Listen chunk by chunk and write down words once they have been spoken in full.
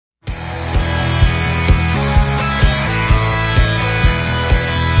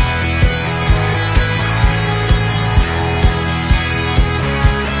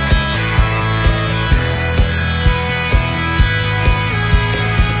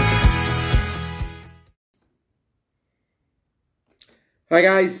Hi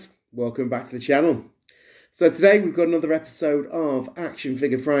guys, welcome back to the channel. So today we've got another episode of Action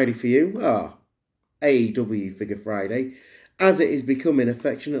Figure Friday for you, AEW Figure Friday, as it is becoming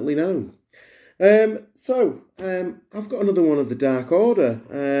affectionately known. I've got another one of the Dark Order,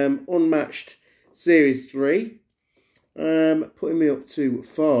 Unmatched Series 3, putting me up to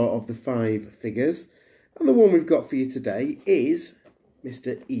 4 of the 5 figures. And the one we've got for you today is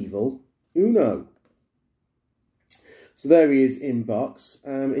Mr. Evil Uno. So there he is in box.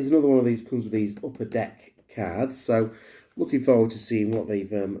 It's another one of these, comes with these upper deck cards. So looking forward to seeing what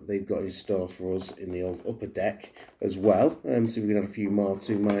they've got in store for us in the old upper deck as well. So we can add a few more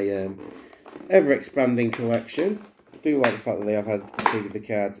to my ever expanding collection. I do like the fact that they have had two of the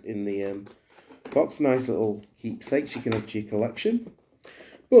cards in the box. Nice little keepsakes you can add to your collection.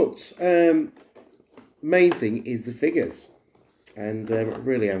 But main thing is the figures, and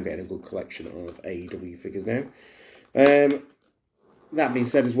really I'm getting a good collection of AEW figures now. That being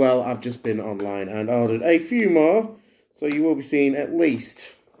said as well, I've just been online and ordered a few more, so you will be seeing at least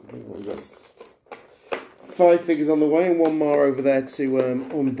 5 figures on the way and one more over there to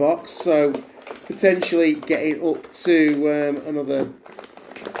unbox, so potentially getting up to another,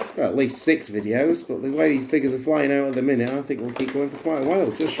 well, at least 6 videos. But the way these figures are flying out at the minute, I think we'll keep going for quite a while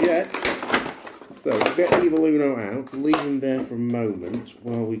just yet. So we'll get Evil Uno out, leave him there for a moment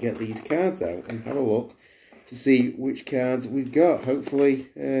while we get these cards out and have a look to see which cards we've got. Hopefully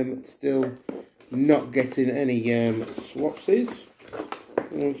still not getting any swapsies.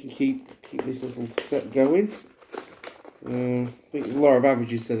 We can keep this little set going. I think the law of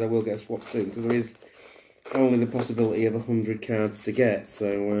averages says I will get a swap soon, because there is only the possibility of 100 cards to get.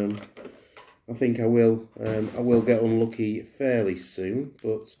 So I think I will get unlucky fairly soon.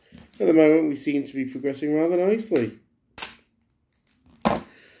 But at the moment we seem to be progressing rather nicely.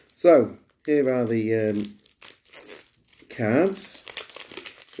 So here are the cards.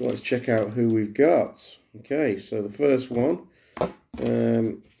 So let's check out who we've got. Okay, so the first one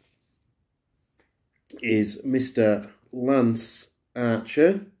is Mr. Lance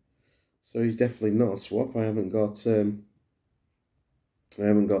Archer. So he's definitely not a swap. I haven't got the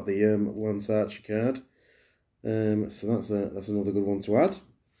Lance Archer card. So that's another good one to add.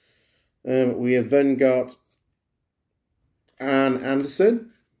 We have then got Arn Anderson.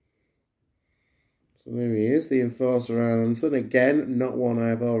 So there he is, the Enforcer Arn Anderson. Again, not one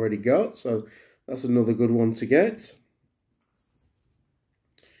I've already got, so that's another good one to get.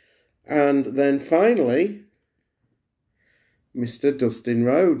 And then finally, Mr. Dustin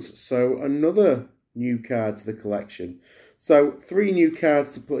Rhodes. So another new card to the collection. So 3 new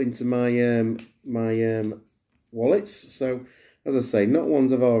cards to put into my wallets. So as I say, not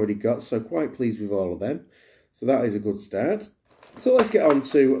ones I've already got, so quite pleased with all of them. So that is a good start. So let's get on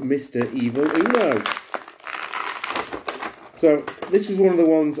to Mr. Evil Uno. So this was one of the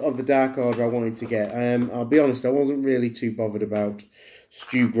ones of the Dark Order I wanted to get. I'll be honest, I wasn't really too bothered about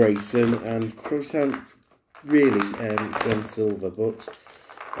Stu Grayson and really John Silver, but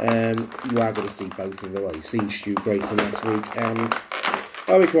you are going to see both of them. Well, you've seen Stu Grayson last week, and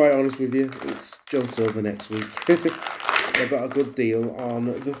I'll be quite honest with you, it's John Silver next week. I got a good deal on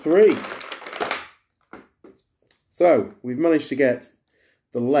the 3. So, we've managed to get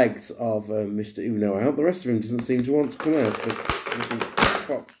the legs of Mr. Uno out. The rest of him doesn't seem to want to come out.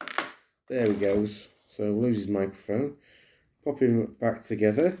 But there he goes. So, we'll lose his microphone. Pop him back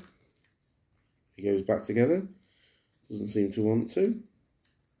together. He goes back together. Doesn't seem to want to.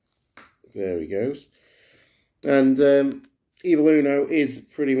 There he goes. And Evil Uno is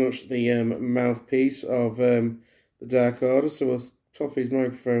pretty much the mouthpiece of the Dark Order. So, we'll pop his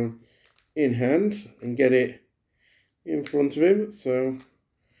microphone in hand and get it in front of him, so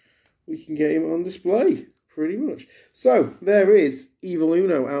we can get him on display, pretty much. So there is Evil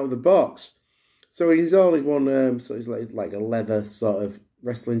Uno out of the box. So he's only one, so he's like a leather sort of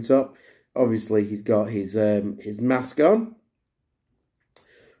wrestling top. Obviously he's got his mask on.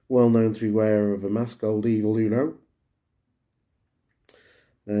 Well known to be wearer of a mask, old Evil Uno.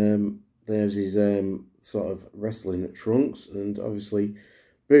 There's his sort of wrestling trunks, and obviously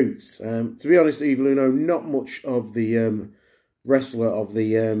boots. To be honest, Evil Uno, not much of the wrestler of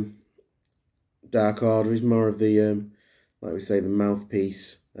the Dark Order. He's more of the, like we say, the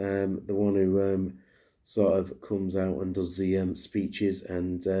mouthpiece, the one who sort of comes out and does the speeches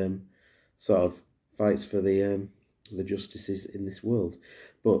and sort of fights for the justices in this world.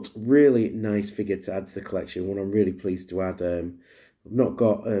 But really nice figure to add to the collection. One I'm really pleased to add. I've not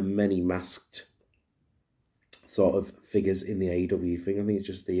got many masked sort of figures in the AEW thing. I think it's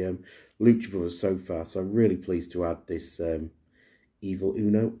just the Lucha Brothers so far. So I'm really pleased to add this Evil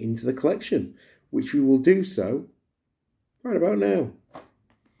Uno into the collection, which we will do so right about now.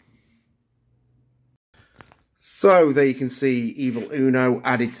 So there you can see Evil Uno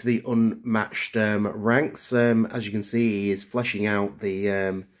added to the Unmatched ranks. As you can see, he is fleshing out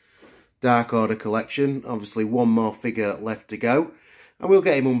the Dark Order collection. Obviously one more figure left to go. And we'll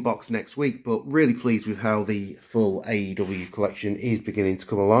get him unboxed next week, but really pleased with how the full AEW collection is beginning to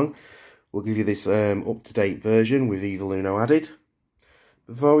come along. We'll give you this up-to-date version with Evil Uno added.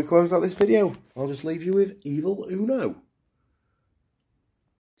 Before we close out this video, I'll just leave you with Evil Uno.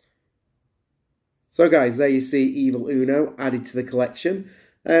 So guys, there you see Evil Uno added to the collection.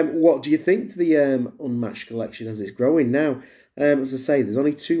 What do you think to the Unmatched collection as it's growing now? As I say, there's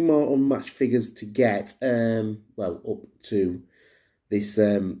only 2 more Unmatched figures to get, well, up to this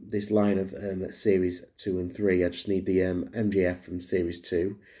this line of Series 2 and 3. I just need the MJF from Series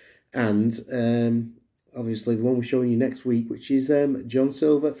 2. And obviously the one we're showing you next week, which is John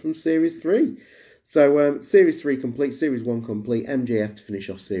Silver from Series 3. So Series 3 complete, Series 1 complete, MJF to finish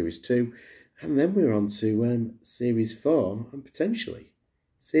off Series 2. And then we're on to Series 4 and potentially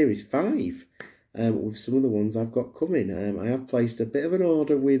Series 5 with some of the ones I've got coming. I have placed a bit of an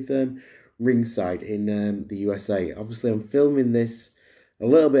order with Ringside in the USA. Obviously, I'm filming this a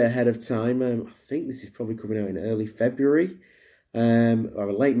little bit ahead of time. I think this is probably coming out in early February,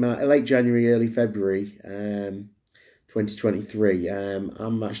 or late January, early February 2023.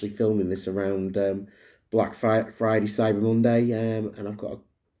 I'm actually filming this around Black Friday, Cyber Monday, and I've got a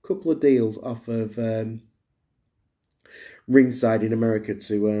couple of deals off of Ringside in America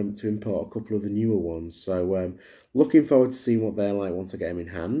to import a couple of the newer ones. So looking forward to seeing what they're like once I get them in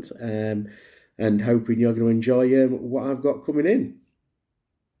hand, and hoping you're going to enjoy what I've got coming in.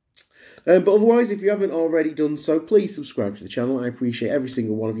 But otherwise, if you haven't already done so, please subscribe to the channel. I appreciate every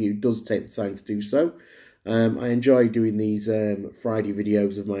single one of you who does take the time to do so. I enjoy doing these Friday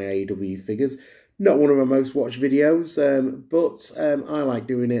videos of my AEW figures. Not one of my most watched videos, but I like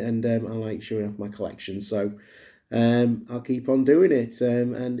doing it, and I like showing off my collection. So I'll keep on doing it.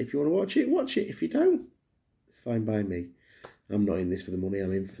 And if you want to watch it, watch it. If you don't, it's fine by me. I'm not in this for the money.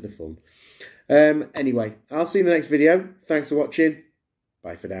 I'm in for the fun. Anyway, I'll see you in the next video. Thanks for watching.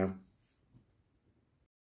 Bye for now.